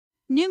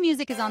New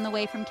music is on the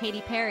way from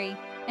Katy Perry,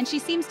 and she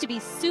seems to be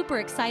super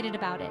excited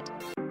about it.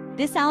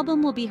 This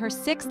album will be her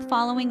sixth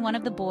following One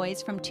of the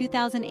Boys from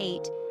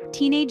 2008,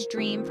 Teenage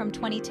Dream from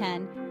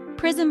 2010,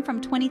 Prism from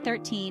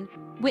 2013,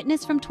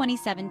 Witness from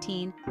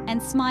 2017,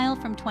 and Smile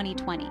from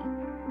 2020.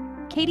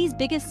 Katy's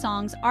biggest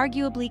songs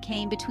arguably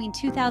came between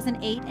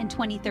 2008 and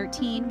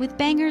 2013 with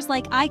bangers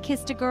like I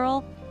Kissed a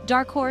Girl,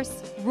 Dark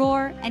Horse,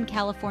 Roar, and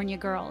California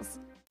Girls.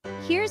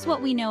 Here's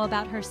what we know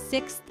about her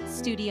sixth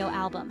studio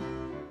album.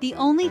 The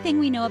only thing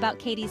we know about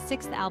Katy's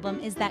sixth album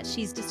is that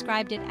she's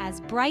described it as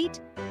bright,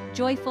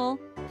 joyful,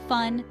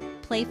 fun,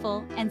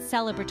 playful, and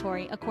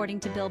celebratory, according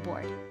to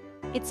Billboard.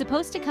 It's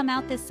supposed to come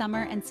out this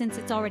summer, and since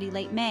it's already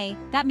late May,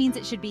 that means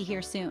it should be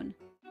here soon.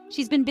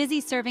 She's been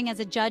busy serving as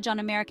a judge on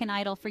American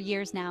Idol for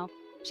years now.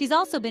 She's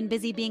also been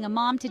busy being a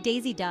mom to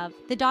Daisy Dove,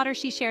 the daughter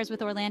she shares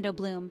with Orlando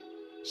Bloom.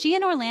 She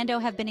and Orlando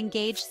have been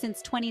engaged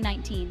since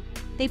 2019.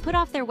 They put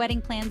off their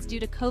wedding plans due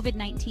to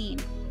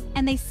COVID-19,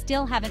 and they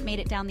still haven't made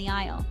it down the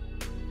aisle.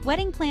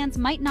 Wedding plans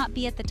might not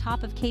be at the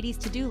top of Katy's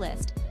to-do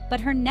list,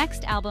 but her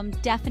next album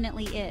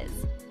definitely is.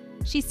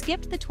 She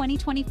skipped the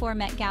 2024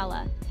 Met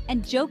Gala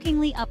and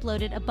jokingly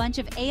uploaded a bunch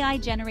of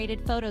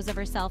AI-generated photos of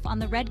herself on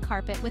the red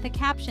carpet with a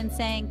caption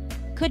saying,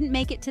 "Couldn't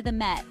make it to the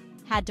Met,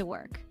 had to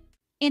work."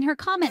 In her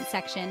comment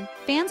section,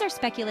 fans are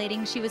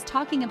speculating she was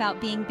talking about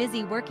being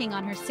busy working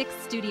on her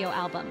sixth studio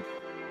album.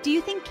 Do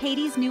you think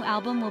Katy's new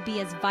album will be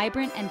as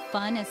vibrant and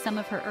fun as some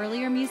of her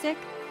earlier music?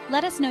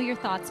 Let us know your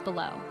thoughts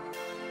below.